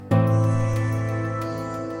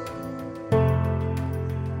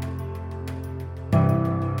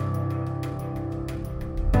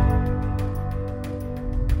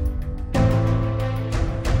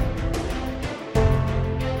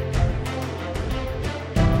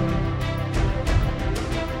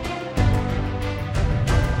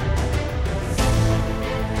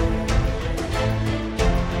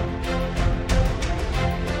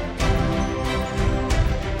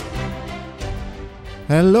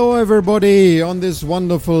Hello everybody on this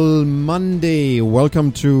wonderful Monday.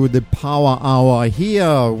 Welcome to the Power Hour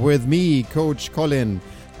here with me, Coach Colin.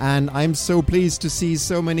 And I'm so pleased to see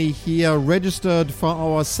so many here registered for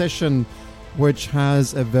our session, which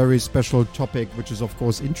has a very special topic, which is of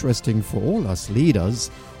course interesting for all us leaders,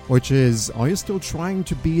 which is, are you still trying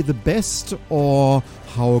to be the best, or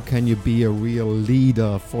how can you be a real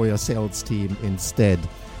leader for your sales team instead?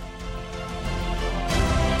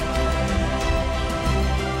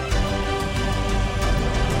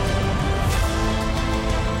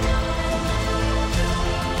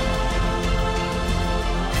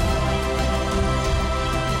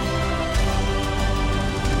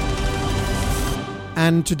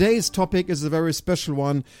 And today's topic is a very special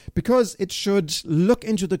one because it should look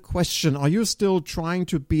into the question, are you still trying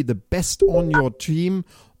to be the best on your team,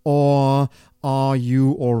 or are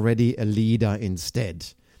you already a leader instead?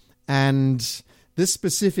 And this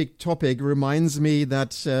specific topic reminds me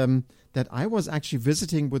that I was actually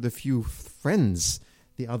visiting with a few friends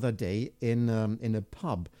the other day in a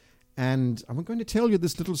pub. And I'm going to tell you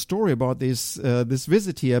this little story about this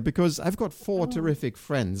visit here, because I've got four terrific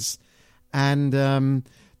friends. And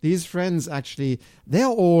these friends, actually, they're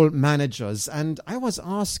all managers. And I was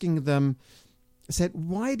asking them, I said,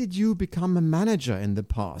 why did you become a manager in the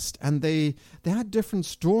past? And they had different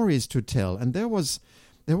stories to tell. And there was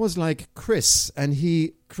like Chris. And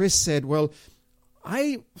Chris said, well,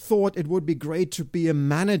 I thought it would be great to be a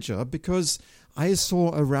manager because I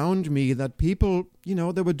saw around me that people,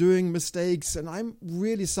 they were doing mistakes, and I'm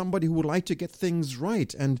really somebody who would like to get things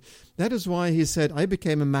right. And that is why he said I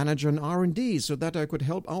became a manager in R&D, so that I could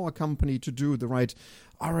help our company to do the right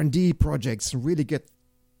R&D projects and really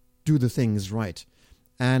do the things right.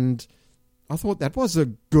 And I thought that was a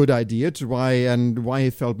good idea why he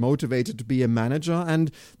felt motivated to be a manager. And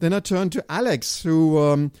then I turned to Alex,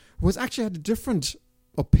 who was actually had a different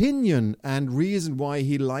opinion and reason why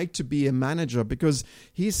he liked to be a manager, because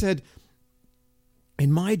he said,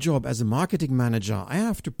 in my job as a marketing manager, I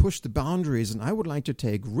have to push the boundaries, and I would like to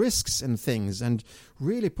take risks in things and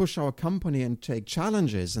really push our company and take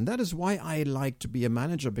challenges. And that is why I like to be a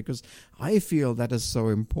manager, because I feel that is so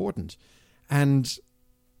important. And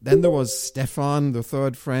then there was Stefan, the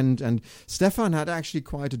third friend, and Stefan had actually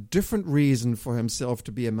quite a different reason for himself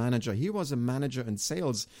to be a manager. He was a manager in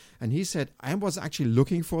sales, and he said, I was actually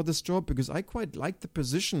looking for this job because I quite liked the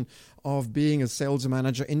position of being a sales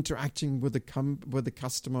manager, interacting with the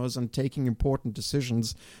customers and taking important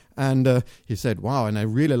decisions. And he said, wow, and I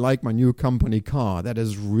really like my new company car. That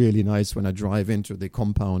is really nice when I drive into the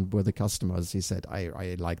compound with the customers. He said,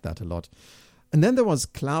 I like that a lot. And then there was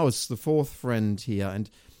Klaus, the fourth friend here, and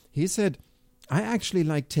he said, I actually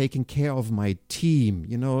like taking care of my team.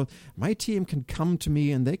 My team can come to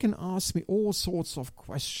me and they can ask me all sorts of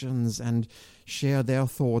questions and share their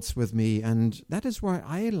thoughts with me. And that is why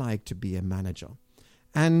I like to be a manager.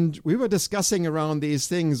 And we were discussing around these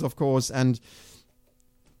things, of course. And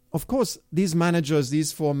of course, these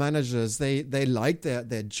four managers, they liked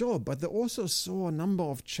their job, but they also saw a number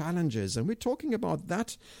of challenges. And we're talking about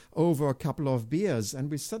that over a couple of beers.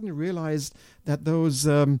 And we suddenly realized that those,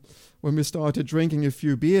 when we started drinking a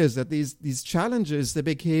few beers, that these challenges, they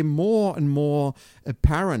became more and more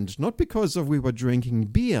apparent. Not because we were drinking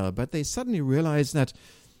beer, but they suddenly realized that,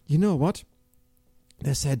 you know what?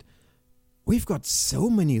 They said, we've got so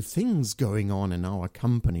many things going on in our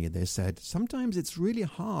company, they said. Sometimes it's really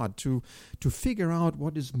hard to figure out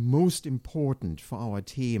what is most important for our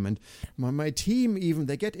team. And my team, even,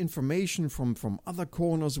 they get information from other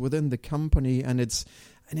corners within the company. And it's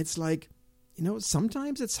like,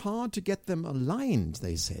 sometimes it's hard to get them aligned,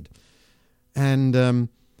 they said. And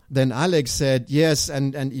then Alex said, yes,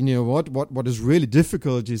 and you know what is really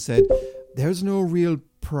difficult, he said, there's no real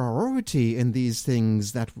priority in these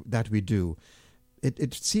things that we do.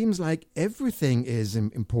 It seems like everything is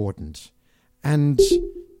important. And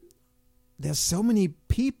there's so many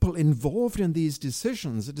people involved in these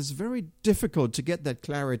decisions. It is very difficult to get that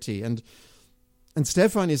clarity. And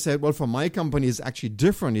Stefan, he said, well, for my company, it's actually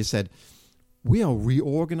different. He said, we are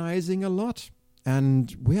reorganizing a lot.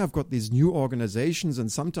 And we have got these new organizations,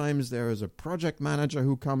 and sometimes there is a project manager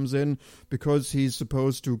who comes in because he's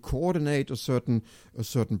supposed to coordinate a certain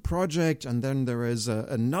project, and then there is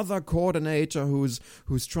another coordinator who's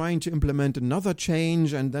trying to implement another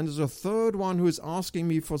change, and then there's a third one who is asking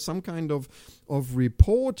me for some kind of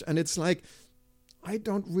report, and it's like, I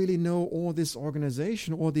don't really know all this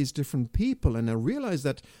organization, all these different people, and I realize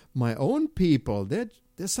that my own people, they're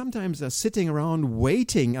sometimes they're sitting around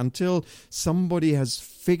waiting until somebody has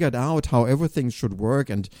figured out how everything should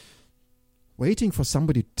work and waiting for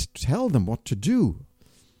somebody to tell them what to do.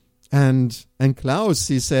 And Klaus,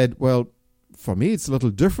 he said, well, for me it's a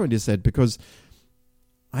little different, he said, because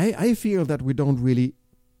I feel that we don't really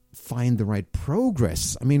find the right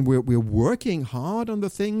progress. I mean, we're working hard on the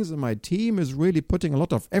things, and my team is really putting a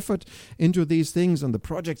lot of effort into these things and the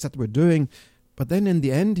projects that we're doing. But then in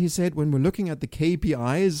the end, he said, when we're looking at the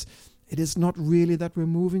KPIs, it is not really that we're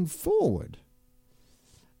moving forward.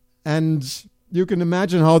 And you can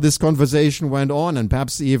imagine how this conversation went on, and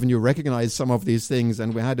perhaps even you recognize some of these things,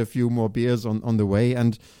 and we had a few more beers on the way.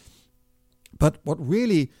 But what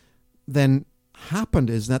really then happened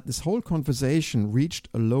is that this whole conversation reached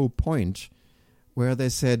a low point where they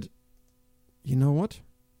said, you know what?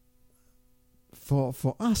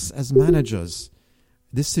 For us as managers,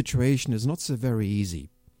 this situation is not so very easy,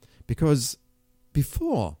 because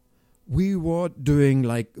before we were doing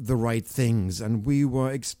like the right things, and we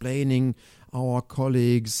were explaining our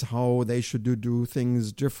colleagues how they should do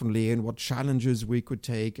things differently and what challenges we could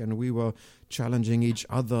take, and we were challenging each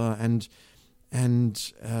other, and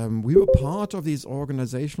we were part of these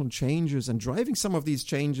organizational changes and driving some of these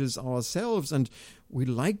changes ourselves, and we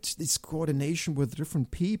liked this coordination with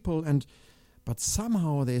different people. But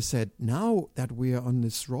somehow they said, now that we are on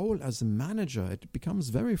this role as a manager, it becomes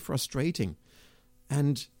very frustrating,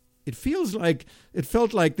 and it felt like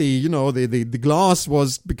the glass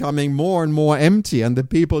was becoming more and more empty, and the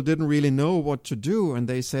people didn't really know what to do. And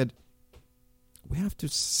they said, we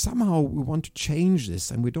want to change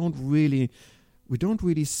this, and we don't really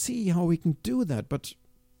see how we can do that. But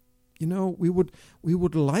we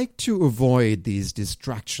would like to avoid these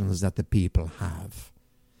distractions that the people have,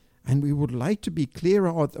 and we would like to be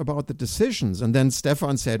clearer about the decisions. And then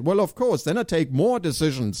Stefan said, well, of course, then I take more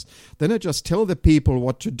decisions. Then I just tell the people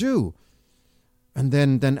what to do. And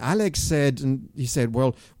then Alex said, and he said,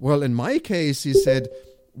 well, in my case, he said,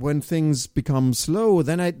 when things become slow,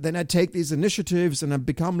 then I take these initiatives and I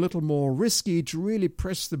become a little more risky to really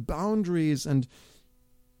press the boundaries. And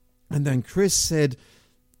then Chris said,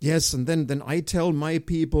 yes, and then I tell my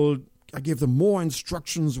people, I give them more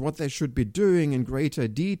instructions what they should be doing in greater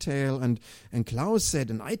detail. And Klaus said,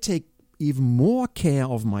 and I take even more care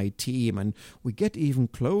of my team, and we get even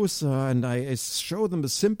closer, and I show them the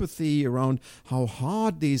sympathy around how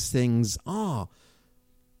hard these things are.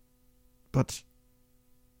 But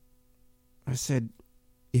I said,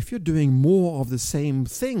 if you're doing more of the same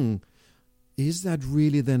thing, is that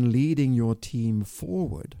really then leading your team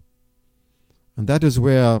forward? And that is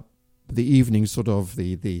where the evening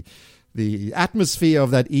the atmosphere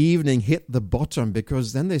of that evening hit the bottom,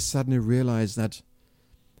 because then they suddenly realized that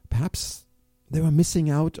perhaps they were missing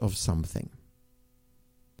out of something.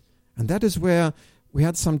 And that is where we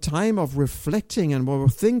had some time of reflecting, and we were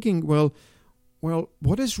thinking, well,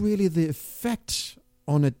 what is really the effect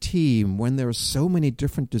on a team when there are so many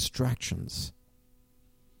different distractions?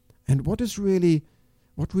 And what really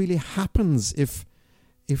happens if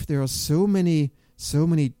there are so many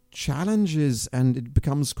challenges, and it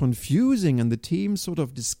becomes confusing, and the team sort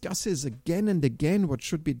of discusses again and again what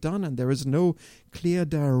should be done, and there is no clear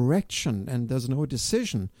direction, and there's no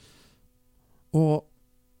decision? Or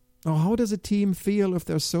how does a team feel if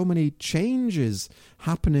there's so many changes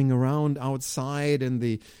happening around outside in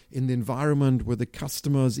the environment with the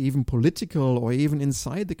customers, even political, or even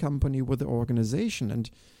inside the company with the organization?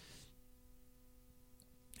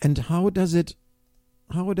 And how does it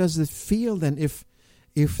feel then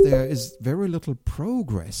if there is very little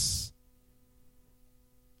progress,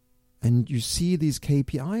 and you see these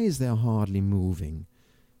KPIs, they're hardly moving?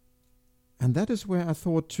 And that is where I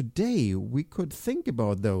thought today we could think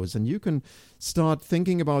about those, and you can start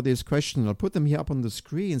thinking about these questions. I'll put them here up on the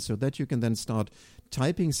screen so that you can then start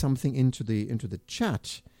typing something into the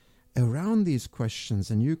chat around these questions,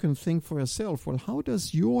 and you can think for yourself, well, how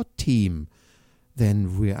does your team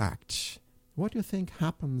then react? What do you think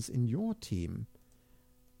happens in your team?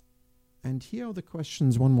 And here are the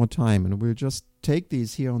questions one more time, and we'll just take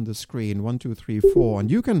these here on the screen, 1, 2, 3, 4, and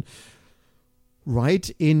you can write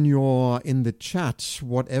in the chat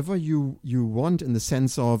whatever you want, in the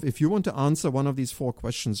sense of, if you want to answer one of these 4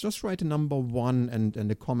 questions, just write a number 1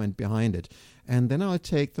 and a comment behind it, and then I'll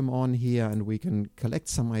take them on here and we can collect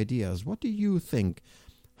some ideas. What do you think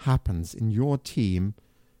happens in your team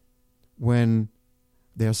when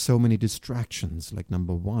there are so many distractions, like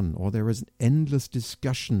number 1, or there is an endless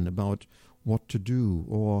discussion about what to do?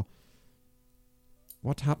 Or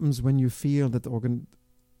what happens when you feel that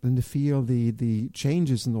the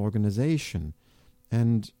changes in the organization?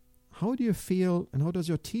 And how do you feel, and how does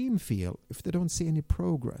your team feel if they don't see any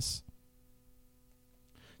progress?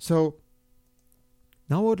 So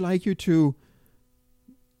now I would like you to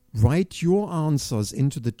write your answers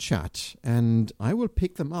into the chat, and I will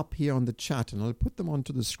pick them up here on the chat and I'll put them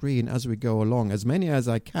onto the screen as we go along, as many as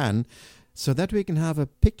I can, so that we can have a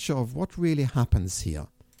picture of what really happens here.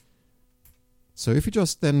 So if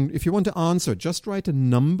you want to answer, just write a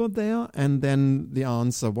number there and then the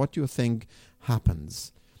answer, what you think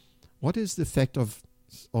happens. What is the effect of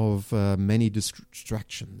many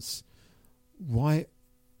distractions? What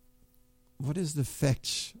is the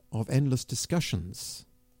effect of endless discussions?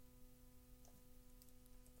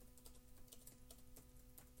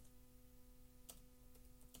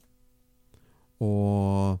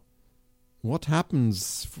 Or what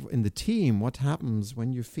happens in the team? What happens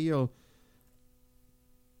when you feel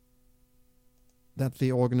that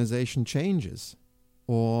the organization changes?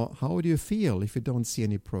 Or how do you feel if you don't see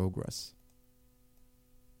any progress?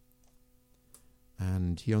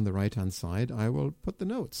 And here on the right-hand side, I will put the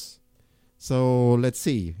notes. So let's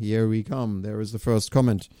see. Here we come. There is the first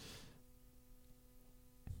comment.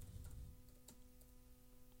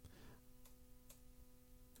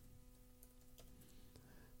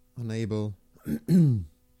 Unable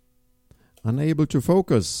to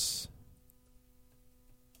focus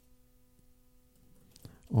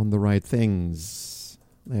on the right things.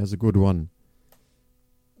 There's a good one.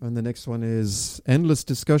 And the next one is endless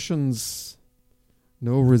discussions,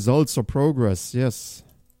 no results or progress. Yes.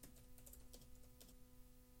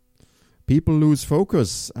 People lose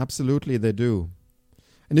focus. Absolutely, they do.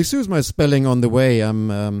 And excuse my spelling on the way.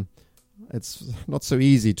 It's not so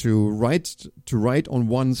easy to write on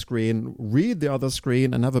one screen, read the other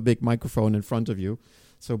screen, and have a big microphone in front of you.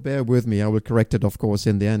 So bear with me. I will correct it, of course,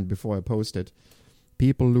 in the end before I post it.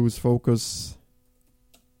 People lose focus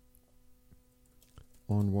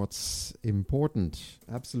on what's important.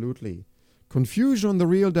 Absolutely. Confusion on the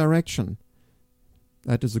real direction.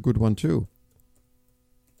 That is a good one too.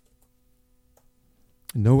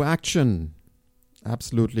 No action.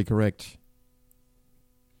 Absolutely correct.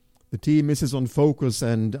 The team misses on focus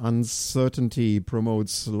and uncertainty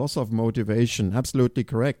promotes loss of motivation. Absolutely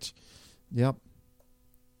correct. Yep.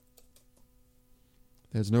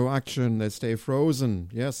 There's no action. They stay frozen.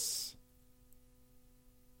 Yes.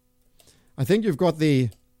 I think you've got the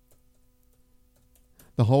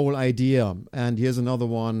whole idea. And here's another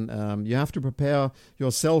one. You have to prepare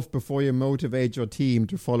yourself before you motivate your team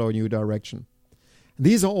to follow a new direction.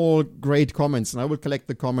 These are all great comments, and I will collect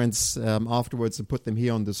the comments afterwards and put them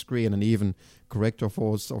here on the screen, and even correct, of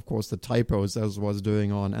course, the typos as was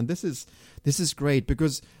doing on. And this is great,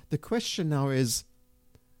 because the question now is,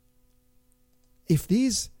 if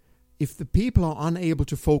the people are unable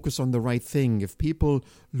to focus on the right thing, if people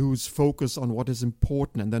lose focus on what is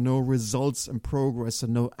important, and there are no results and progress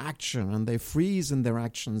and no action, and they freeze in their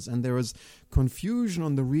actions, and there is confusion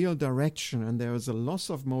on the real direction, and there is a loss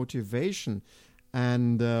of motivation,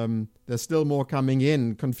 and there's still more coming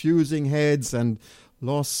in, confusing heads and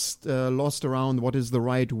lost around what is the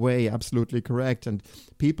right way. Absolutely correct. And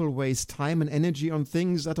people waste time and energy on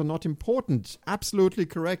things that are not important. Absolutely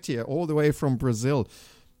correct here, all the way from Brazil.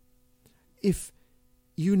 If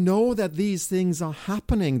you know that these things are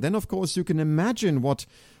happening, then of course you can imagine what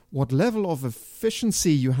level of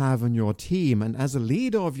efficiency you have in your team. And as a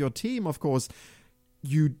leader of your team, of course,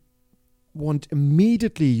 you want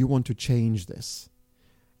to change this.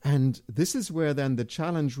 And this is where then the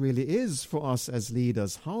challenge really is for us as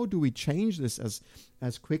leaders. How do we change this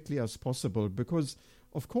as quickly as possible? Because,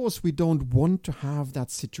 of course, we don't want to have that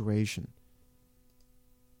situation.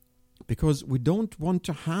 Because we don't want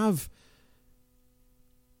to have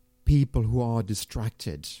people who are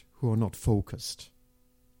distracted, who are not focused.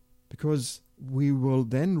 Because we will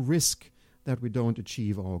then risk that we don't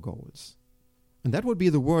achieve our goals. And that would be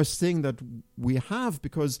the worst thing that we have,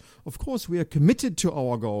 because, of course, we are committed to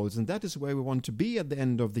our goals, and that is where we want to be at the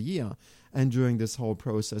end of the year and during this whole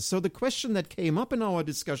process. So the question that came up in our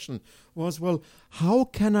discussion was, well, how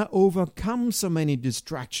can I overcome so many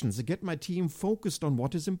distractions and get my team focused on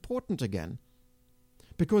what is important again?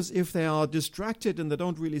 Because if they are distracted and they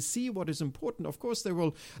don't really see what is important, of course they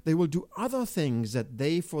will do other things that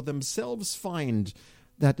they for themselves find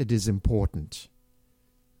that it is important.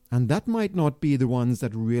 And that might not be the ones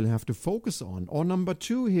that we really have to focus on. Or number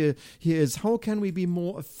two here is, how can we be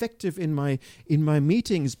more effective in my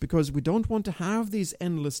meetings? Because we don't want to have these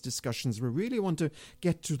endless discussions. We really want to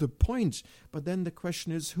get to the point. But then the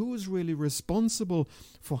question is, who is really responsible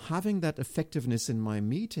for having that effectiveness in my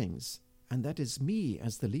meetings? And that is me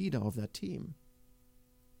as the leader of that team.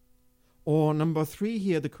 Or number three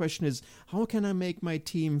here, the question is, how can I make my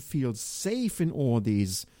team feel safe in all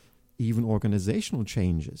these even organizational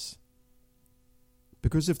changes?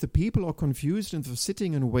 Because if the people are confused and they're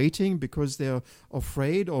sitting and waiting because they're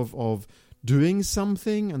afraid of doing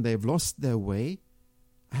something and they've lost their way,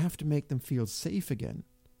 I have to make them feel safe again.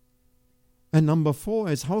 And number 4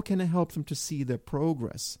 is, how can I help them to see their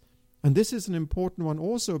progress? And this is an important one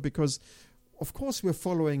also because, of course, we're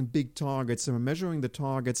following big targets and we're measuring the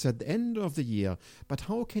targets at the end of the year. But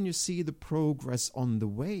how can you see the progress on the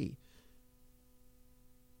way?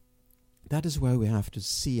 That is where we have to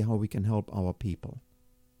see how we can help our people.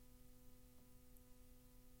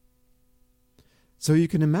 So you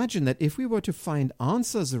can imagine that if we were to find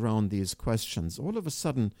answers around these questions, all of a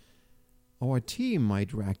sudden our team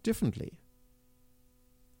might react differently.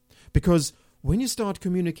 Because when you start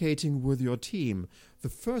communicating with your team, the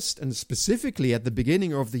first, and specifically at the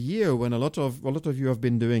beginning of the year, when a lot of you have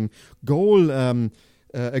been doing goal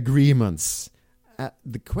agreements,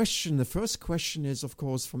 the first question is, of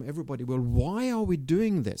course, from everybody, well, why are we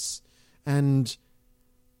doing this? And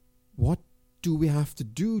what do we have to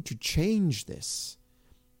do to change this?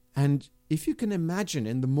 And if you can imagine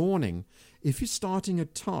in the morning, if you're starting a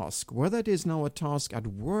task, whether it is now a task at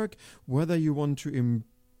work, whether you want to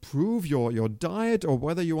improve your diet, or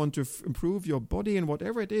whether you want to improve your body, and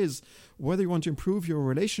whatever it is, whether you want to improve your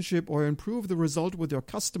relationship or improve the result with your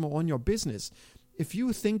customer on your business, if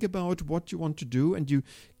you think about what you want to do and you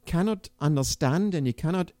cannot understand and you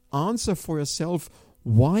cannot answer for yourself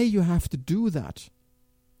why you have to do that,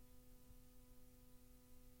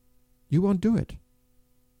 you won't do it.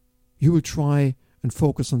 You will try and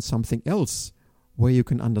focus on something else where you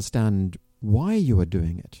can understand why you are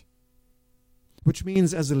doing it. Which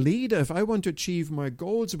means, as a leader, if I want to achieve my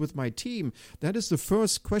goals with my team, that is the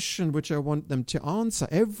first question which I want them to answer.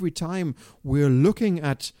 Every time we're looking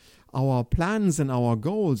at our plans and our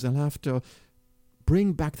goals, I'll have to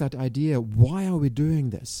bring back that idea, why are we doing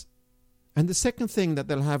this? And the second thing that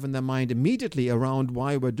they'll have in their mind immediately around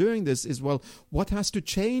why we're doing this is, well, what has to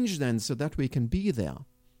change then so that we can be there?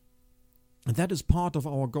 And that is part of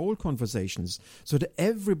our goal conversations. So that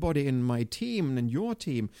everybody in my team and in your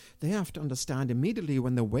team, they have to understand immediately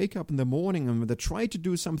when they wake up in the morning and when they try to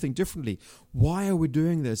do something differently, why are we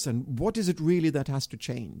doing this and what is it really that has to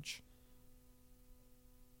change?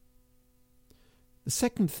 The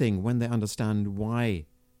second thing, when they understand why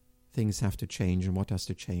things have to change and what has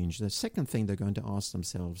to change, the second thing they're going to ask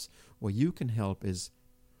themselves, where you can help, is,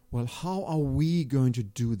 well, how are we going to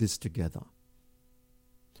do this together?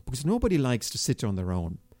 Because nobody likes to sit on their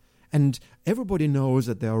own. And everybody knows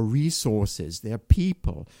that there are resources, there are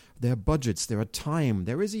people, there are budgets, there are time.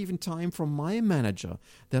 There is even time from my manager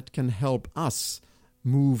that can help us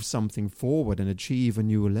move something forward and achieve a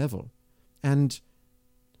new level. And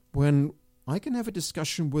when I can have a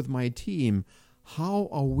discussion with my team, how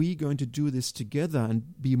are we going to do this together,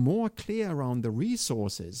 and be more clear around the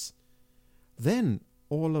resources, then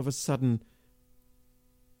all of a sudden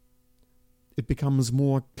it becomes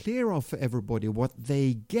more clearer for everybody what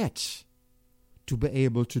they get to be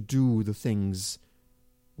able to do the things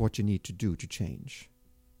what you need to do to change.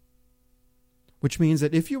 Which means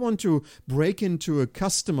that if you want to break into a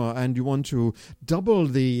customer and you want to double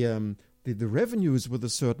the revenues with a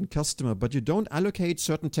certain customer, but you don't allocate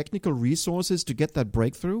certain technical resources to get that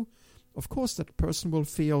breakthrough, of course that person will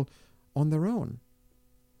feel on their own.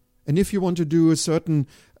 And if you want to do a certain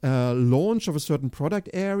launch of a certain product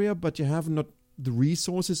area, but you have not the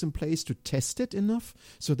resources in place to test it enough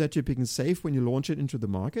so that you can safe when you launch it into the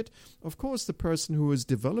market, of course the person who is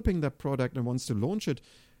developing that product and wants to launch it,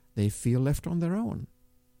 they feel left on their own.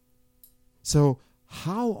 So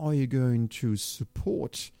how are you going to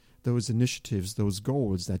support those initiatives, those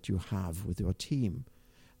goals that you have with your team?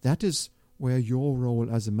 That is where your role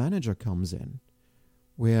as a manager comes in,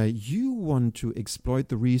 where you want to exploit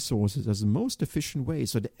the resources as the most efficient way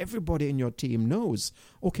so that everybody in your team knows,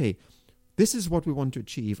 okay, this is what we want to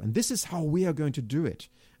achieve and this is how we are going to do it.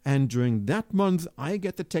 And during that month, I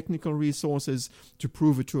get the technical resources to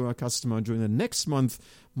prove it to our customer. During the next month,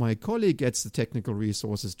 my colleague gets the technical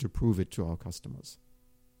resources to prove it to our customers.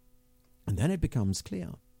 And then it becomes clear.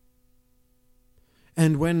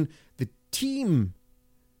 And when the team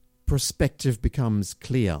perspective becomes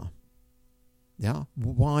clear,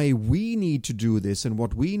 why we need to do this and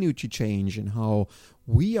what we need to change and how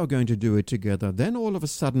we are going to do it together, then all of a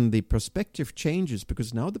sudden the perspective changes,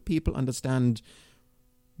 because now the people understand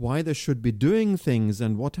why they should be doing things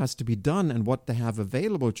and what has to be done and what they have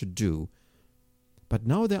available to do. But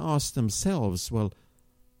now they ask themselves, well,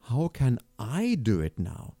 how can I do it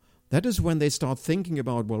now? That is when they start thinking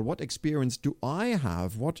about, well, what experience do I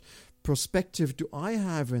have? What perspective do I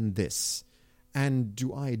have in this? And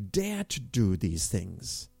do I dare to do these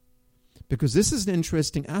things? Because this is an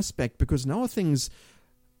interesting aspect, because now things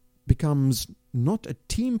becomes not a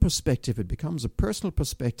team perspective, it becomes a personal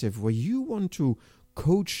perspective where you want to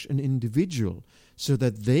coach an individual so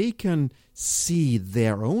that they can see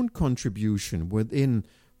their own contribution within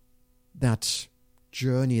that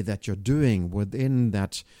journey that you're doing, within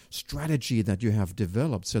that strategy that you have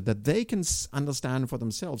developed, so that they can understand for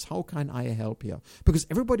themselves, how can I help here? Because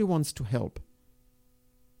everybody wants to help.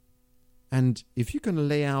 And if you can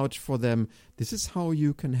lay out for them, this is how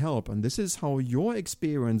you can help, and this is how your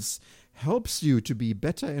experience helps you to be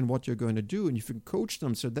better in what you're going to do, and if you can coach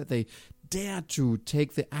them so that they dare to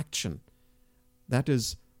take the action, that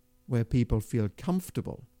is where people feel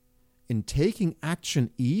comfortable in taking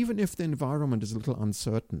action, even if the environment is a little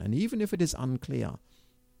uncertain and even if it is unclear.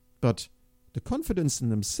 But the confidence in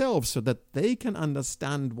themselves so that they can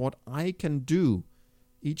understand what I can do,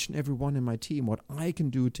 each and every one in my team, what I can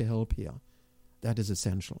do to help here, that is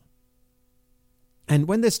essential. And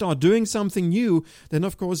when they start doing something new, then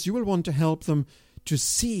of course you will want to help them to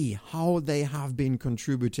see how they have been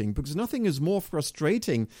contributing, because nothing is more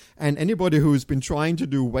frustrating. And anybody who's been trying to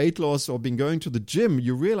do weight loss or been going to the gym,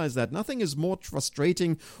 you realize that nothing is more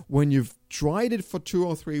frustrating when you've tried it for 2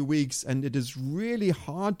 or 3 weeks and it is really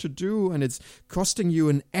hard to do and it's costing you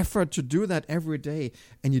an effort to do that every day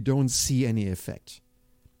and you don't see any effect.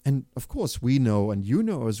 And of course we know, and you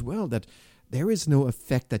know as well, that there is no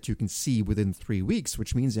effect that you can see within 3 weeks,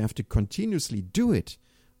 which means you have to continuously do it.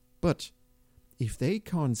 But if they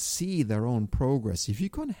can't see their own progress, if you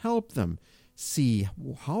can help them see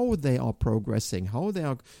how they are progressing, how they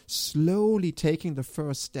are slowly taking the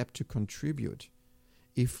first step to contribute,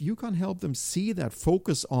 if you can help them see that,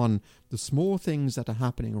 focus on the small things that are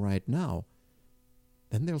happening right now,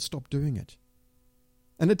 then they'll stop doing it.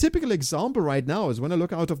 And a typical example right now is when I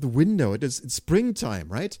look out of the window, it's springtime,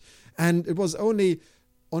 right? And it was only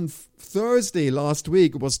on Thursday last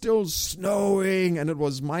week, it was still snowing and it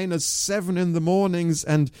was -7 in the mornings.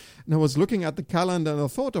 And I was looking at the calendar and I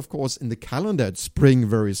thought, of course, in the calendar it's spring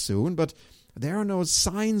very soon, but there are no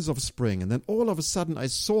signs of spring. And then all of a sudden I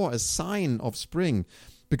saw a sign of spring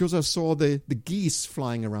because I saw the geese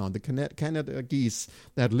flying around, the Canada geese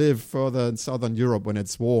that live further in southern Europe when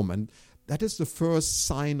it's warm. And that is the first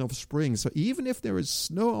sign of spring. So even if there is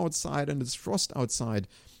snow outside and it's frost outside,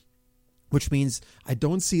 which means I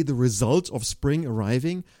don't see the result of spring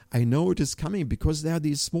arriving, I know it is coming because there are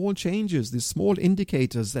these small changes, these small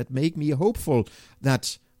indicators that make me hopeful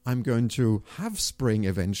that I'm going to have spring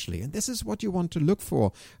eventually. And this is what you want to look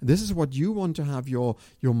for. This is what you want to have your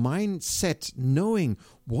mindset, knowing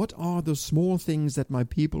what are the small things that my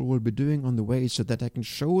people will be doing on the way so that I can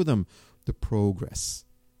show them the progress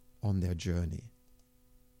on their journey.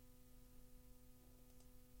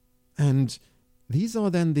 And these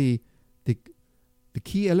are then the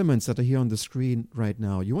key elements that are here on the screen right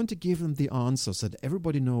now. You want to give them the answers so that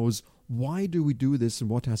everybody knows why do we do this and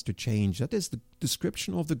what has to change. That is the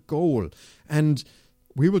description of the goal. And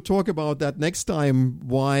we will talk about that next time,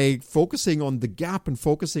 why focusing on the gap and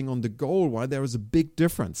focusing on the goal, why there is a big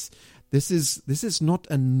difference. This is not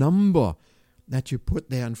a number that you put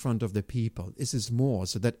there in front of the people. This is more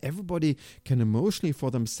so that everybody can emotionally for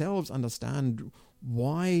themselves understand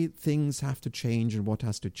why things have to change and what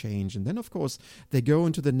has to change. And then, of course, they go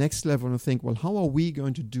into the next level and think, well, how are we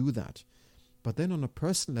going to do that? But then on a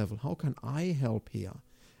personal level, how can I help here?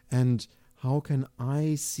 And how can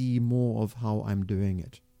I see more of how I'm doing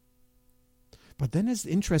it? But then it's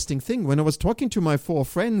the interesting thing. When I was talking to my 4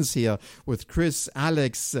 friends here with Chris,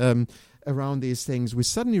 Alex, around these things, we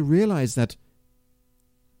suddenly realized that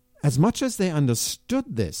as much as they understood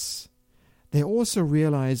this, they also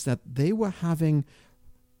realized that they were having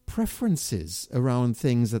preferences around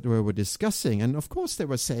things that we were discussing. And of course they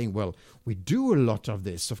were saying, well, we do a lot of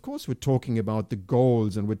this. Of course we're talking about the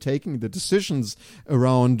goals and we're taking the decisions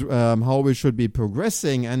around how we should be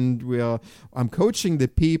progressing. And I'm coaching the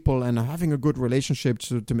people and having a good relationship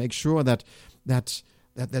to make sure that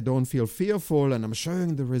they don't feel fearful, and I'm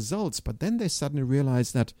showing the results. But then they suddenly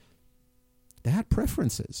realized that they had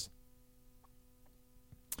preferences.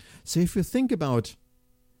 So if you think about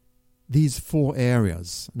these 4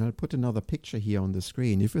 areas, and I'll put another picture here on the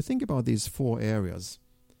screen. If you think about these 4 areas,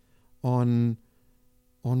 on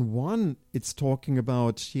one, it's talking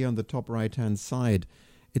about, here on the top right-hand side,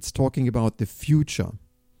 it's talking about the future.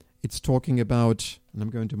 It's talking about, and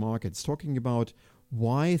I'm going to mark it, it's talking about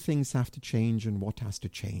why things have to change and what has to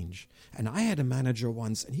change. And I had a manager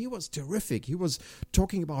once, and he was terrific. He was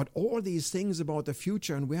talking about all these things about the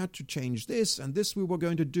future, and we had to change this, and this we were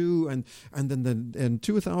going to do, and then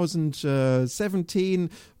 2017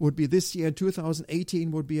 would be this year,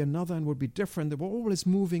 2018 would be another and would be different. They were always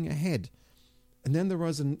moving ahead. And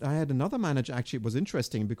then I had another manager, actually. It was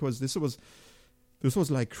interesting because this was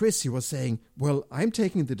like Chris. He was saying, well, I'm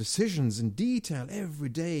taking the decisions in detail every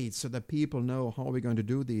day so that people know how we're going to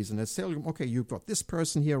do these. And I tell them, okay, you've got this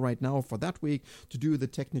person here right now for that week to do the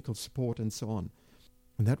technical support and so on.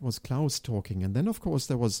 And that was Klaus talking. And then, of course,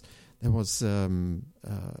 there was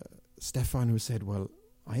Stefan, who said, well,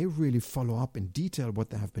 I really follow up in detail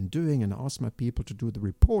what they have been doing, and ask my people to do the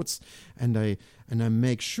reports, and I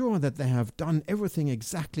make sure that they have done everything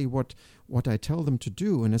exactly what I tell them to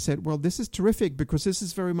do. And I said, well, this is terrific, because this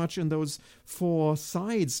is very much in those 4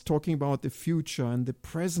 sides, talking about the future and the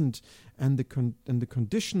present and the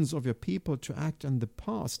conditions of your people to act in the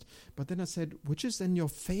past. But then I said, which is then your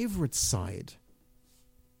favorite side?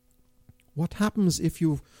 What happens if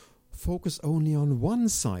you focus only on one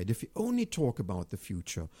side, if you only talk about the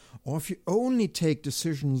future, or if you only take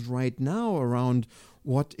decisions right now around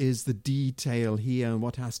what is the detail here and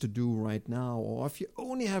what has to do right now, or if you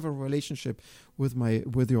only have a relationship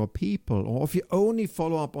with your people, or if you only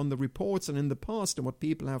follow up on the reports and in the past and what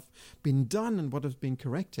people have been done and what has been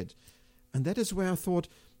corrected. And that is where I thought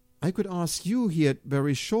I could ask you here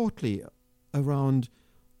very shortly around,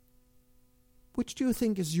 which do you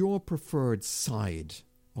think is your preferred side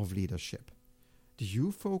of leadership? Do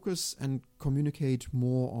you focus and communicate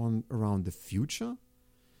more around the future?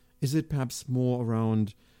 Is it perhaps more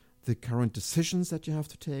around the current decisions that you have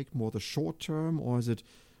to take, more the short term, or is it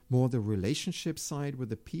more the relationship side with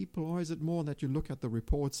the people, or is it more that you look at the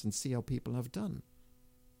reports and see how people have done?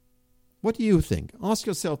 What do you think? Ask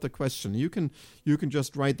yourself the question. You can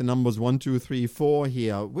just write the numbers 1, 2, 3, 4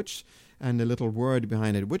 here, and a little word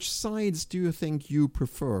behind it. Which sides do you think you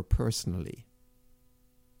prefer personally?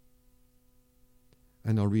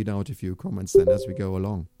 And I'll read out a few comments then as we go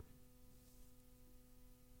along.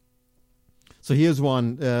 So here's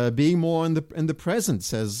one. Being more in the present,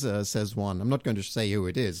 says one. I'm not going to say who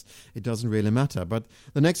it is. It doesn't really matter. But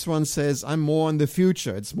the next one says, I'm more in the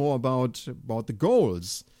future. It's more about the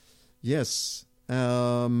goals. Yes.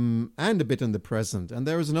 And a bit in the present. And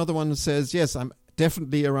there is another one that says, yes, I'm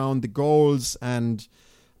definitely around the goals. And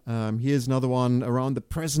here's another one, around the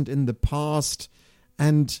present in the past.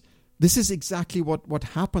 And this is exactly what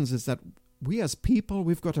happens, is that we as people,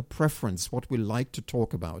 we've got a preference, what we like to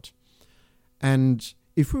talk about. And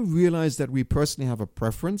if we realize that we personally have a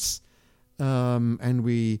preference, and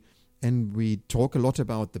we talk a lot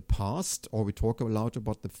about the past, or we talk a lot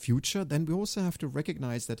about the future, then we also have to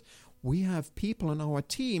recognize that we have people on our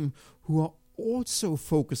team who are also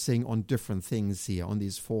focusing on different things here on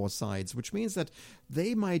these 4 sides, which means that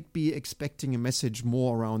they might be expecting a message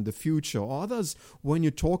more around the future. Or others, when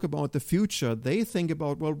you talk about the future, they think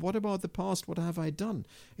about, well, what about the past? What have I done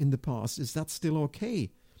in the past? Is that still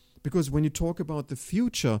okay? Because when you talk about the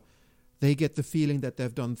future, they get the feeling that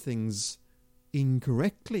they've done things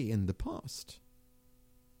incorrectly in the past.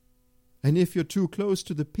 And if you're too close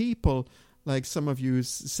to the people, like some of you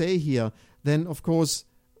say here, then of course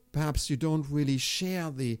perhaps you don't really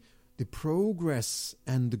share the progress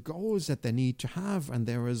and the goals that they need to have, and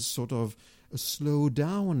there is sort of a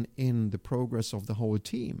slowdown in the progress of the whole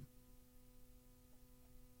team.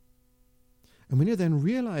 And when you then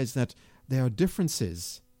realize that there are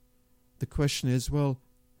differences, the question is, well,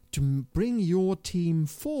 to bring your team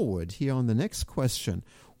forward here on the next question,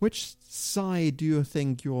 which side do you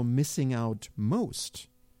think you're missing out most?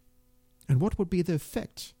 And what would be the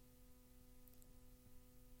effect?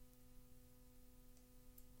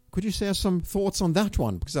 Could you share some thoughts on that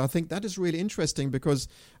one? Because I think that is really interesting, because,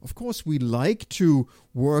 of course, we like to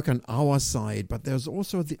work on our side, but there's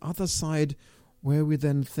also the other side where we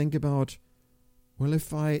then think about, well,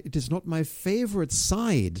 it is not my favorite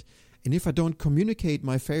side, and if I don't communicate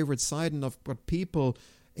my favorite side and I've got people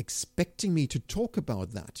expecting me to talk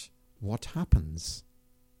about that, what happens?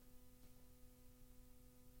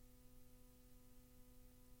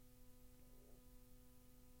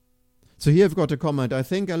 So here I've got a comment. I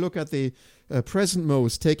think I look at the present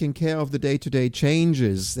most, taking care of the day-to-day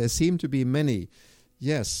changes. There seem to be many.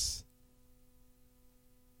 Yes.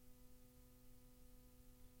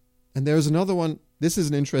 And there's another one. This is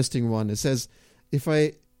an interesting one. It says, if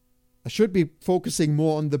I should be focusing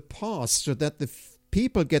more on the past so that the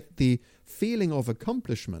people get the feeling of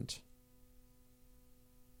accomplishment.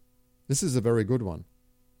 This is a very good one.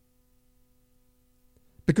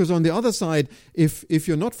 Because on the other side, if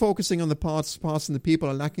you're not focusing on the past and the people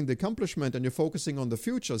are lacking the accomplishment, and you're focusing on the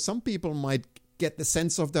future, some people might get the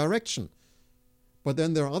sense of direction. But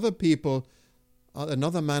then there are other people,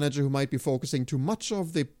 another manager who might be focusing too much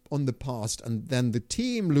on the past, and then the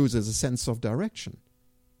team loses a sense of direction.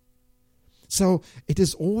 So it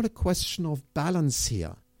is all a question of balance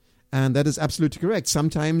here. And that is absolutely correct.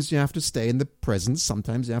 Sometimes you have to stay in the present.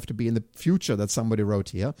 Sometimes you have to be in the future, that somebody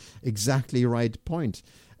wrote here. Exactly right point.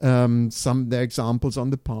 There are examples on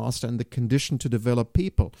the past and the condition to develop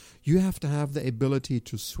people. You have to have the ability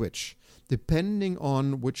to switch, depending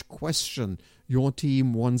on which question your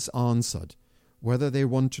team wants answered. Whether they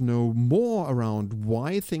want to know more around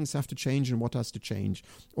why things have to change and what has to change,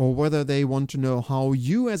 or whether they want to know how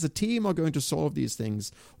you as a team are going to solve these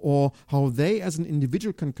things, or how they as an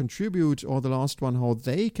individual can contribute, or the last one, how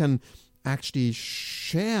they can actually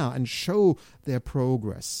share and show their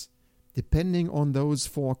progress. Depending on those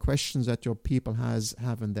 4 questions that your people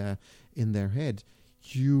have in their head,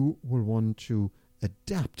 you will want to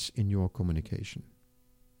adapt in your communication.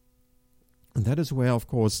 And that is where, of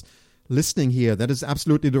course, listening here, that is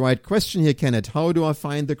absolutely the right question here, Kenneth. How do I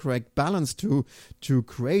find the correct balance to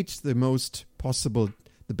create the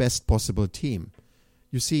best possible team?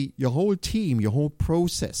 You see, your whole team, your whole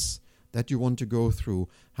process that you want to go through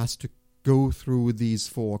has to go through these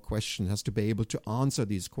 4 questions, has to be able to answer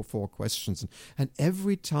these 4 questions. And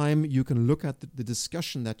every time you can look at the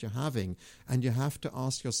discussion that you're having, and you have to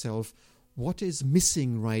ask yourself, what is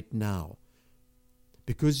missing right now?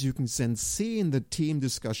 Because you can then see in the team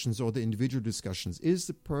discussions or the individual discussions, is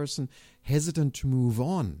the person hesitant to move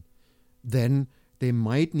on? Then they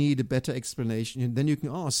might need a better explanation. And then you can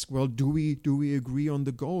ask, well, do we agree on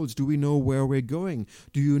the goals? Do we know where we're going?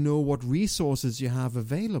 Do you know what resources you have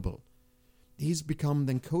available? These become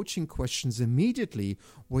then coaching questions immediately,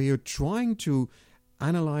 where you're trying to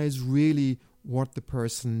analyze really what the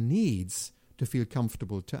person needs to feel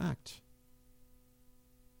comfortable to act.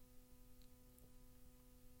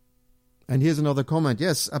 And here's another comment.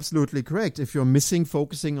 Yes, absolutely correct. If you're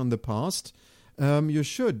focusing on the past, you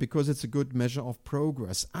should, because it's a good measure of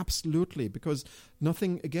progress. Absolutely, because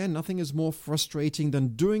nothing is more frustrating than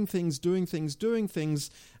doing things,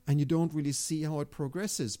 and you don't really see how it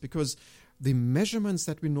progresses. Because the measurements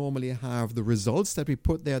that we normally have, the results that we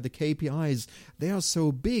put there, the KPIs, they are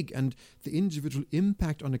so big, and the individual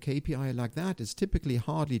impact on a KPI like that is typically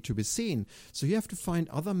hardly to be seen. So you have to find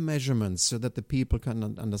other measurements so that the people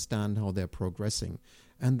can understand how they're progressing.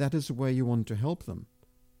 And that is where you want to help them.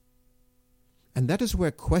 And that is where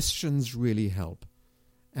questions really help.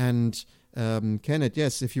 And Kenneth,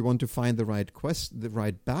 yes, if you want to find the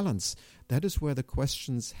right balance, that is where the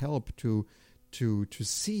questions help to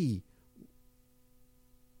see.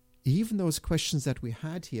 Even those questions that we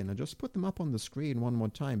had here, and I just put them up on the screen one more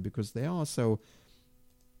time because they are so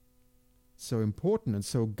important and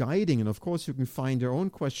so guiding. And of course, you can find your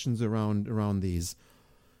own questions around these.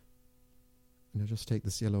 And I'll just take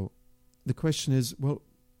this yellow. The question is, well,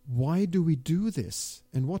 why do we do this?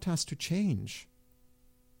 And what has to change?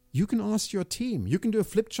 You can ask your team. You can do a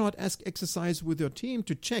flip chart exercise with your team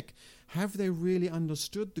to check, have they really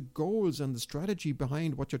understood the goals and the strategy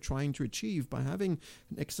behind what you're trying to achieve by having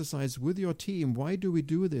an exercise with your team. Why do we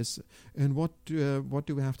do this? And what do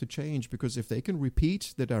we have to change? Because if they can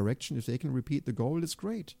repeat the direction, if they can repeat the goal, it's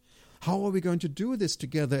great. How are we going to do this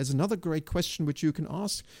together is another great question which you can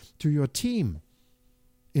ask to your team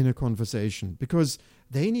in a conversation, because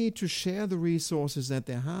they need to share the resources that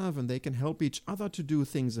they have, and they can help each other to do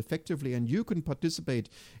things effectively, and you can participate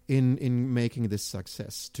in making this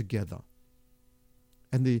success together.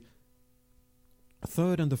 And the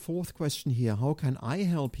third and the fourth question here, how can I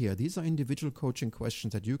help here? These are individual coaching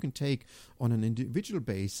questions that you can take on an individual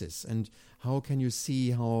basis. And how can you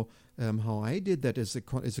see how I did that is a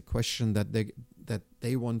question that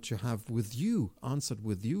they want to have with you, answered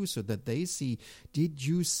with you, so that they see, did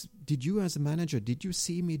you as a manager, did you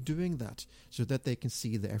see me doing that, so that they can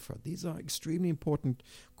see the effort. These are extremely important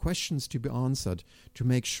questions to be answered to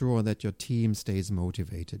make sure that your team stays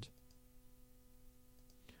motivated.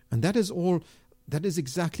 And that is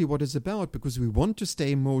exactly what it's about, because we want to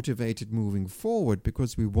stay motivated moving forward,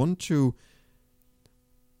 because we want to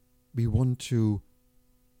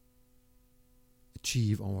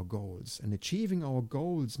achieve our goals. And achieving our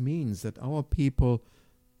goals means that our people,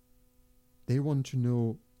 they want to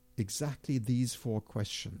know exactly these 4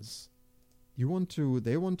 questions. They want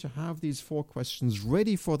to have these 4 questions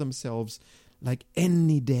ready for themselves like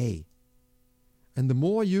any day. And the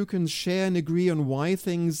more you can share and agree on why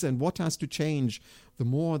things and what has to change, the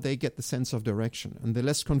more they get the sense of direction, and the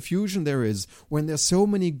less confusion there is when there's so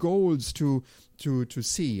many goals to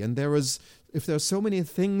see, and if there are so many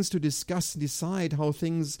things to discuss and decide how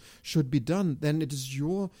things should be done, then it is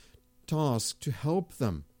your task to help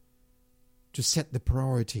them to set the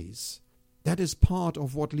priorities. That is part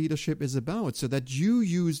of what leadership is about, so that you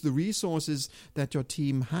use the resources that your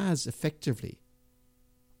team has effectively.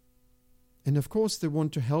 And of course, they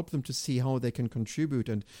want to help them to see how they can contribute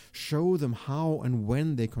and show them how and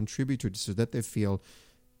when they contributed so that they feel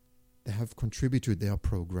they have contributed, they are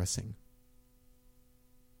progressing.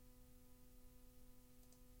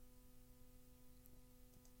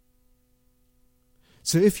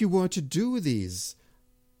 So if you were to do these,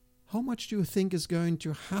 how much do you think is going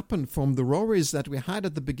to happen from the worries that we had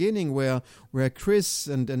at the beginning where Chris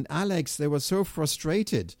and Alex, they were so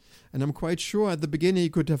frustrated? And I'm quite sure at the beginning you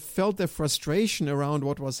could have felt their frustration around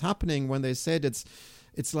what was happening when they said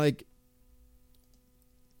it's like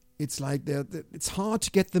it's hard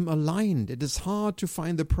to get them aligned. It is hard to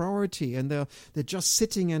find the priority, and they're just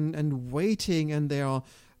sitting and waiting, and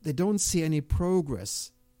they don't see any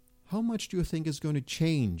progress. How much do you think is going to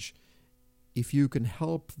change if you can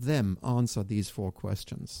help them answer these 4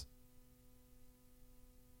 questions?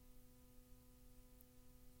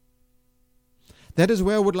 That is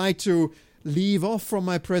where I would like to leave off from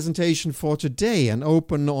my presentation for today and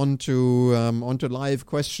open onto live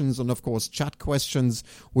questions and, of course, chat questions,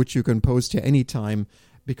 which you can post here anytime,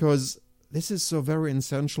 because this is so very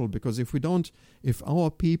essential. Because if our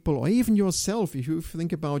people, or even yourself, if you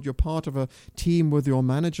think about you're part of a team with your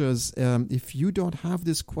managers, if you don't have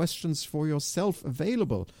these questions for yourself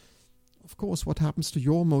available, of course, what happens to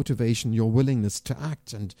your motivation, your willingness to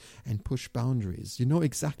act and push boundaries? You know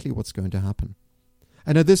exactly what's going to happen.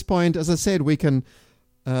 And at this point, as I said, we can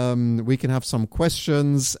have some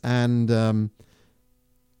questions, and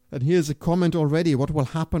here's a comment already. What will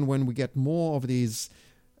happen when we get more of these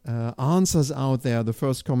answers out there? The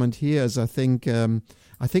first comment here is, I think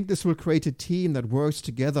this will create a team that works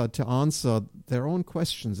together to answer their own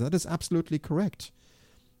questions. That is absolutely correct.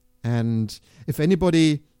 And if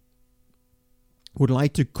anybody would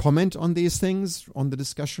like to comment on these things on the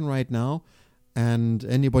discussion right now, and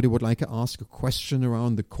anybody would like to ask a question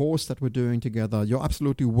around the course that we're doing together, you're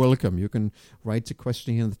absolutely welcome. You can write the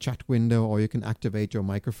question here in the chat window, or you can activate your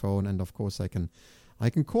microphone, and of course I can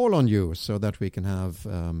call on you so that we can have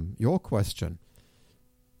your question.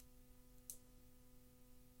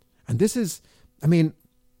 And this is,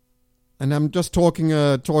 and I'm just talking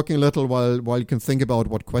a little while you can think about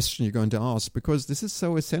what question you're going to ask, because this is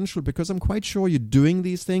so essential, because I'm quite sure you're doing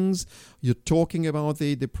these things. You're talking about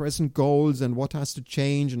the present goals and what has to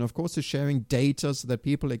change. And of course, you're sharing data so that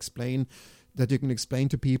you can explain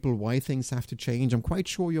to people why things have to change. I'm quite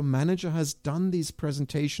sure your manager has done these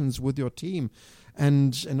presentations with your team.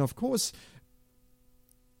 And of course,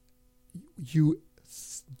 you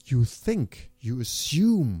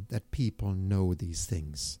assume that people know these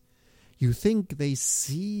things. You think they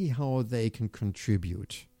see how they can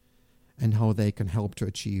contribute and how they can help to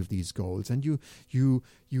achieve these goals. And you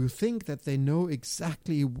think that they know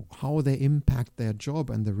exactly how they impact their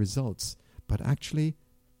job and the results. But actually,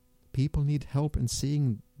 people need help in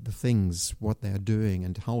seeing the things, what they're doing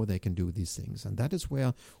and how they can do these things. And that is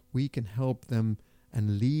where we can help them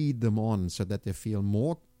and lead them on so that they feel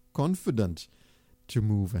more confident to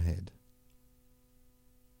move ahead.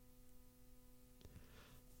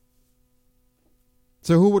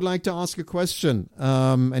 So who would like to ask a question?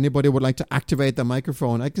 Anybody would like to activate the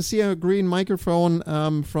microphone? I can see a green microphone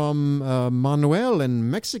from Manuel in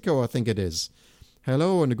Mexico, I think it is.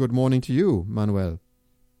 Hello and good morning to you, Manuel.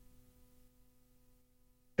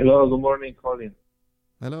 Hello, good morning, Colin.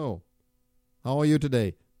 Hello. How are you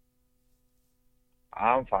today?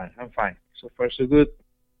 I'm fine. So far, so good.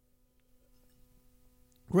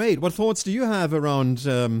 Great. What thoughts do you have around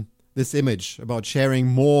this image, about sharing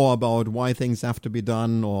more about why things have to be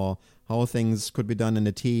done, or how things could be done in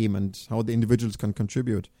a team and how the individuals can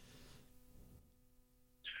contribute?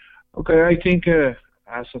 Okay, I think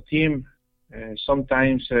as a team,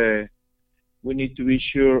 sometimes we need to be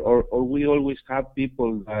sure, or we always have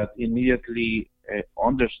people that immediately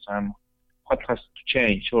understand what has to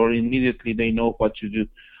change, or immediately they know what to do.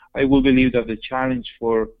 I will believe that the challenge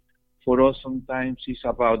for us sometimes is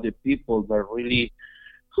about the people that really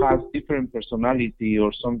have different personality,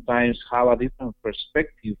 or sometimes have a different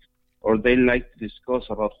perspective, or they like to discuss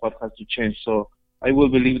about what has to change. So I will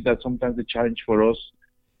believe that sometimes the challenge for us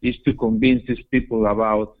is to convince these people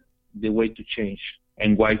about the way to change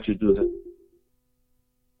and why to do that.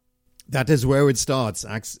 That is where it starts.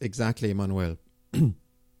 Exactly, Manuel.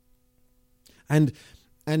 And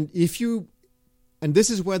this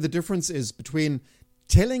is where the difference is between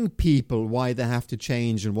telling people why they have to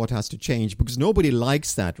change and what has to change, because nobody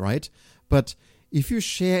likes that, right? But if you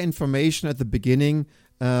share information at the beginning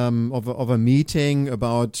of a meeting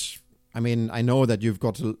about, I know that you've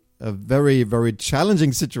got a very, very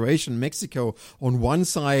challenging situation. Mexico, on one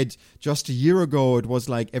side, just a year ago, it was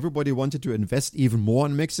like everybody wanted to invest even more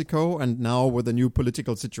in Mexico. And now with the new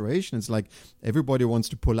political situation, it's like everybody wants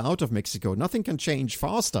to pull out of Mexico. Nothing can change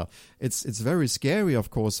faster. It's very scary, of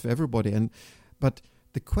course, for everybody. But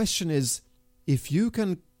the question is, if you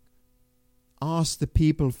can ask the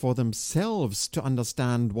people for themselves to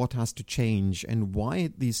understand what has to change and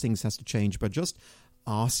why these things has to change, but just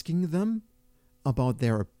asking them about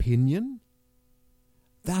their opinion,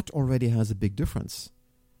 that already has a big difference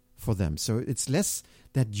for them. So it's less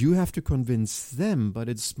that you have to convince them, but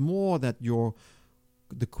it's more that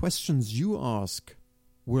the questions you ask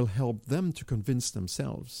will help them to convince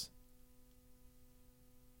themselves.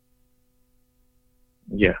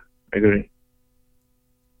 Yeah, I agree.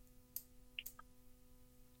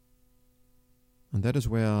 And that is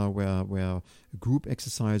where a group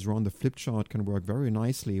exercise around the flip chart can work very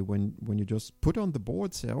nicely when you just put on the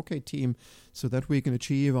board, say, okay, team, so that we can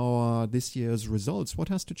achieve our this year's results, what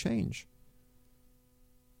has to change?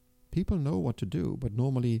 People know what to do, but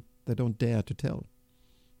normally they don't dare to tell.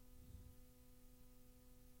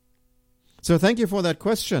 So thank you for that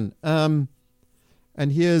question. And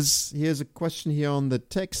here's a question here on the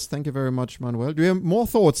text. Thank you very much, Manuel. Do you have more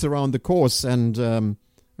thoughts around the course and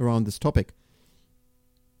around this topic?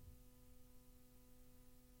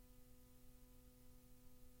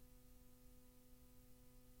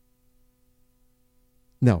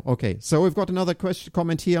 No. Okay. So we've got another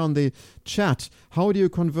comment here on the chat. How do you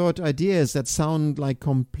convert ideas that sound like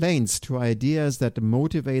complaints to ideas that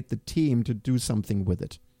motivate the team to do something with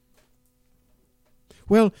it?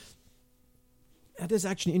 Well, that is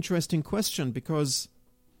actually an interesting question because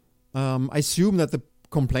I assume that the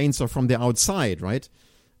complaints are from the outside, right?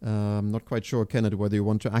 I'm not quite sure, Kenneth, whether you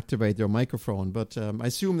want to activate your microphone, but I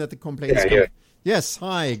assume that the complaints come. Yes.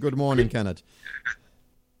 Hi. Good morning, Kenneth.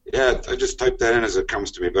 Yeah, I just typed that in as it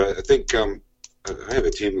comes to me, but I think I have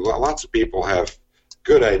a team. Lots of people have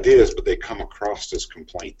good ideas, but they come across as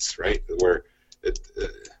complaints, right? Where I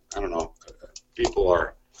don't know, people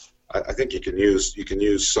are. I think you can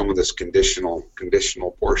use some of this conditional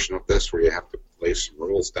portion of this where you have to lay some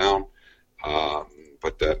rules down.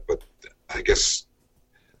 But I guess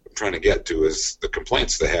what I'm trying to get to is the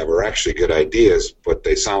complaints they have are actually good ideas, but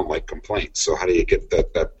they sound like complaints. So how do you get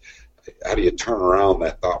that? How do you turn around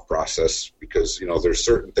that thought process? Because there's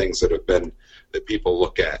certain things that people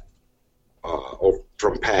look at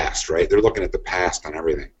from past, right? They're looking at the past on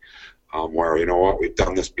everything. Where what, we've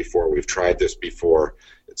done this before, we've tried this before,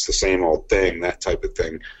 it's the same old thing, that type of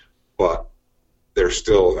thing. But they're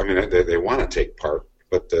still, they want to take part,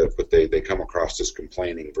 but they come across as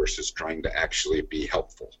complaining versus trying to actually be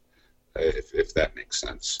helpful, if that makes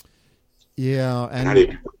sense. Yeah,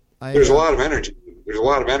 and there's a lot of energy. There's a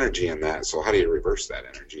lot of energy in that. So how do you reverse that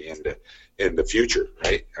energy in the future,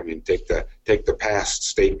 right? Take the past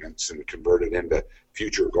statements and convert it into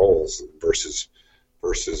future goals versus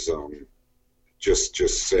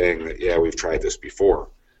just saying that, yeah, we've tried this before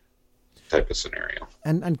type of scenario.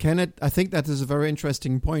 And Kenneth, I think that is a very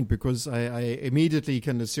interesting point because I immediately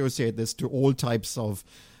can associate this to all types of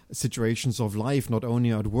situations of life, not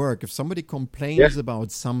only at work. If somebody complains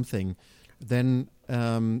about something, then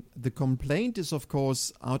the complaint is, of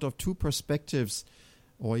course, out of two perspectives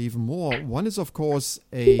or even more. One is, of course,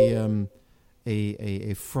 a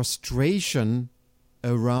frustration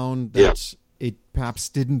around that it perhaps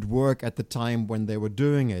didn't work at the time when they were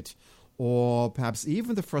doing it, or perhaps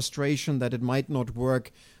even the frustration that it might not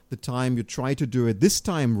work the time you try to do it this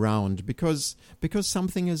time round because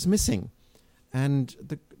something is missing.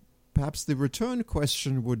 And perhaps the return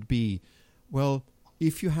question would be, well,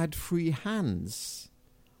 if you had free hands,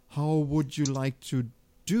 how would you like to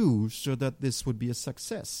do so that this would be a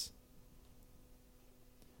success?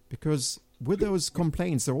 Because with those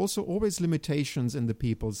complaints, there are also always limitations in the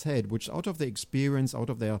people's head, which out of their experience, out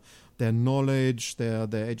of their knowledge, their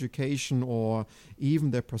education, or even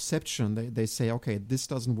their perception, they say, okay, this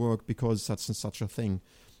doesn't work because such and such a thing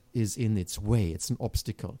is in its way. It's an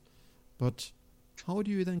obstacle. But how do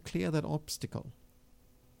you then clear that obstacle?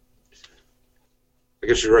 I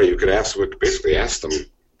guess you're right. You could basically ask them,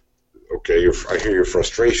 okay, I hear your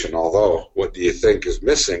frustration, although what do you think is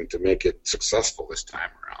missing to make it successful this time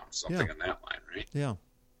around? Something in that line, right? Yeah.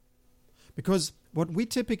 Because what we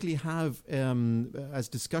typically have as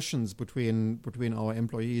discussions between our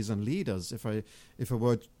employees and leaders, if I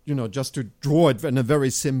were, just to draw it in a very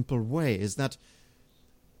simple way, is that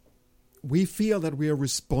we feel that we are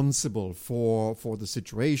responsible for the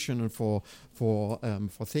situation and for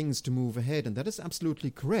things to move ahead, and that is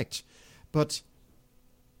absolutely correct. But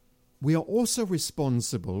we are also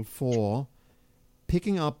responsible for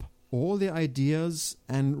picking up all the ideas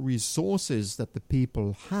and resources that the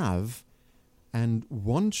people have and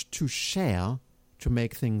want to share to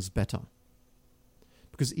make things better.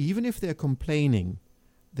 Because even if they're complaining,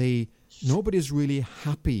 nobody's really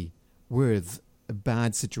happy with a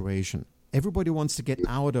bad situation. Everybody wants to get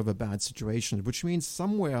out of a bad situation, which means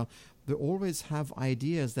somewhere they always have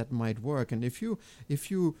ideas that might work. And if you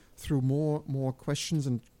through more questions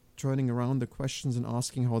and turning around the questions and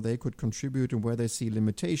asking how they could contribute and where they see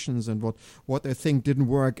limitations and what they think didn't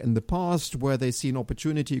work in the past, where they see an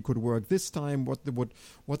opportunity could work this time, what they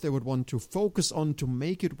would want to focus on to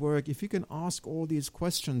make it work. If you can ask all these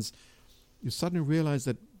questions, you suddenly realize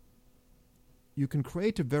that you can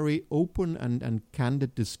create a very open and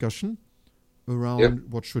candid discussion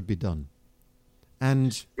around what should be done.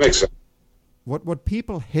 And makes sense. What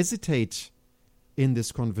people hesitate in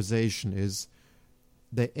this conversation is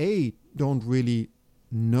they don't really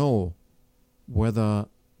know whether,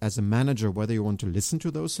 as a manager, whether you want to listen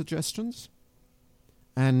to those suggestions,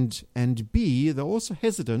 and B, they're also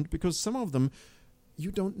hesitant because some of them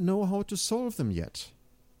you don't know how to solve them yet.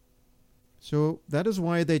 So that is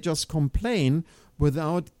why they just complain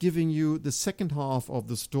without giving you the second half of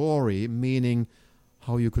the story, meaning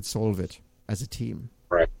how you could solve it as a team.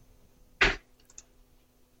 Right.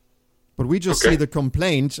 But we just see the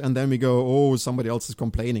complaint and then we go, oh, somebody else is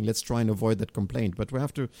complaining. Let's try and avoid that complaint. But we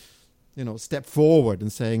have to, step forward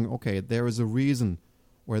and saying, okay, there is a reason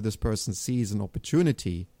where this person sees an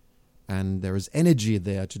opportunity and there is energy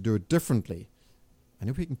there to do it differently. And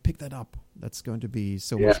if we can pick that up, that's going to be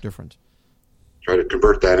so much different. Try to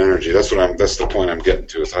convert that energy. That's the point I'm getting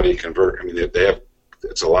to, is how do you convert? I mean,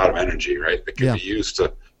 it's a lot of energy, right? That can be used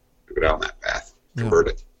to go down that path, convert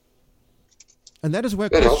it. And that is where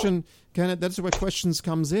that's where questions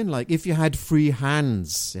comes in. Like if you had free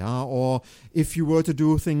hands, or if you were to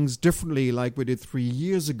do things differently, like we did 3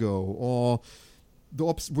 years ago, or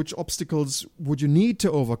which obstacles would you need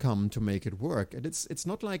to overcome to make it work? And it's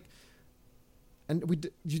not like, and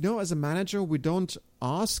as a manager, we don't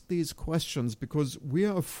ask these questions because we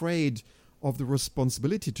are afraid of the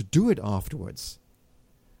responsibility to do it afterwards.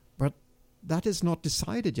 But that is not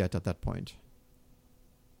decided yet at that point.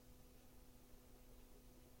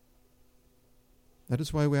 That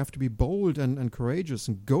is why we have to be bold and courageous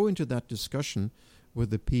and go into that discussion with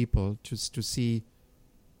the people to see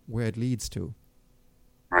where it leads to.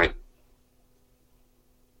 Right.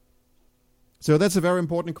 So that's a very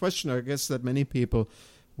important question. I guess that many people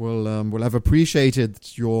will have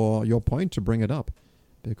appreciated your point to bring it up,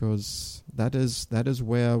 because that is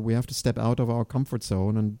where we have to step out of our comfort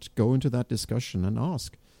zone and go into that discussion and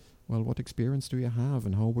ask, well, what experience do you have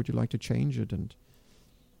and how would you like to change it, and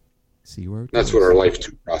see where it That's goes. what our Life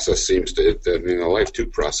 2 process seems to. The Life 2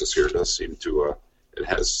 process here does seem to. It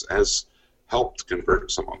has helped convert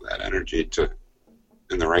some of that energy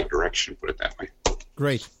in the right direction. Put it that way.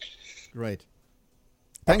 Great.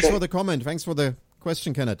 Thanks for the comment. Thanks for the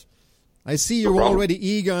question, Kenneth. I see you were already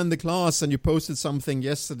eager in the class, and you posted something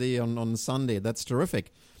yesterday on Sunday. That's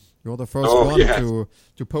terrific. You're the first one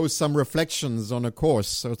to post some reflections on a course.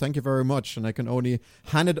 So thank you very much. And I can only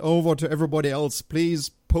hand it over to everybody else. Please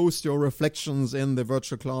post your reflections in the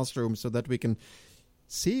virtual classroom so that we can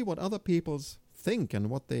see what other people think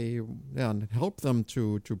and what and help them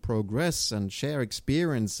to progress and share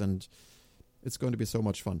experience. And it's going to be so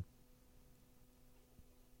much fun.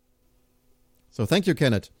 So thank you,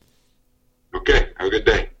 Kenneth. Okay. Have a good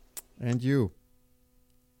day. And you.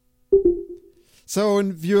 So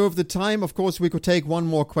in view of the time, of course, we could take one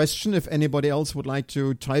more question. If anybody else would like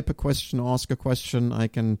to type a question or ask a question, I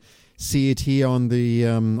can see it here on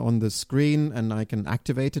the screen, and I can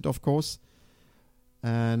activate it, of course.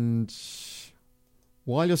 And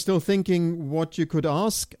while you're still thinking what you could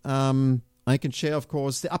ask, I can share, of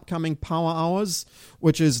course, the upcoming Power Hours,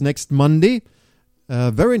 which is next Monday.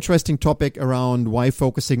 Very interesting topic around why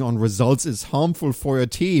focusing on results is harmful for your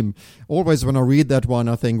team. Always when I read that one,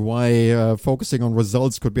 I think why focusing on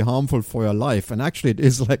results could be harmful for your life. And actually it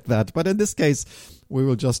is like that. But in this case, we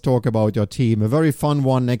will just talk about your team. A very fun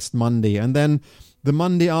one next Monday. And then the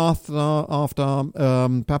Monday after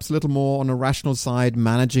perhaps a little more on a rational side,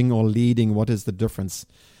 managing or leading. What is the difference?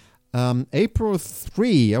 April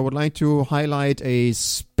 3, I would like to highlight a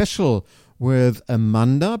special with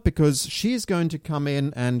Amanda, because she's going to come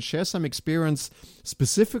in and share some experience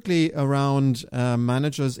specifically around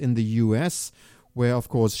managers in the US, where, of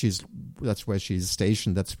course, that's where she's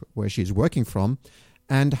stationed, that's where she's working from,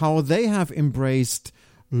 and how they have embraced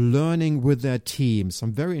learning with their team.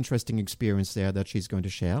 Some very interesting experience there that she's going to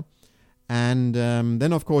share. And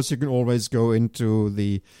then, of course, you can always go into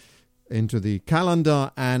the into the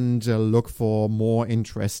calendar and look for more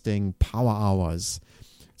interesting power hours.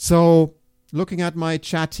 So, looking at my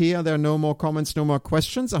chat here, there are no more comments, no more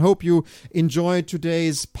questions. I hope you enjoyed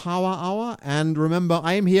today's Power Hour. And remember,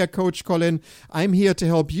 I'm here, Coach Colin. I'm here to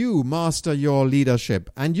help you master your leadership.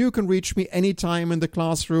 And you can reach me anytime in the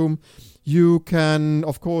classroom. You can,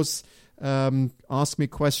 of course, ask me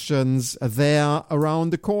questions there around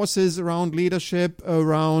the courses, around leadership,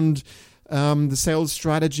 around the sales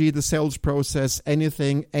strategy, the sales process,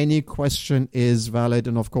 anything, any question is valid.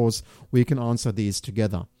 And of course, we can answer these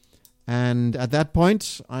together. And at that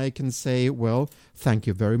point, I can say, well, thank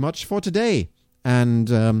you very much for today, and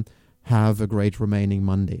have a great remaining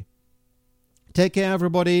Monday. Take care,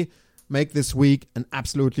 everybody. Make this week an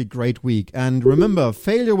absolutely great week. And remember,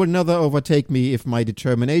 failure will never overtake me if my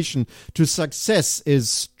determination to success is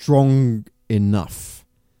strong enough.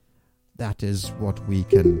 That is what we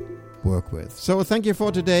can work with. So thank you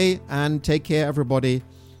for today, and take care, everybody,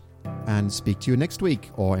 and speak to you next week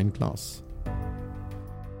or in class.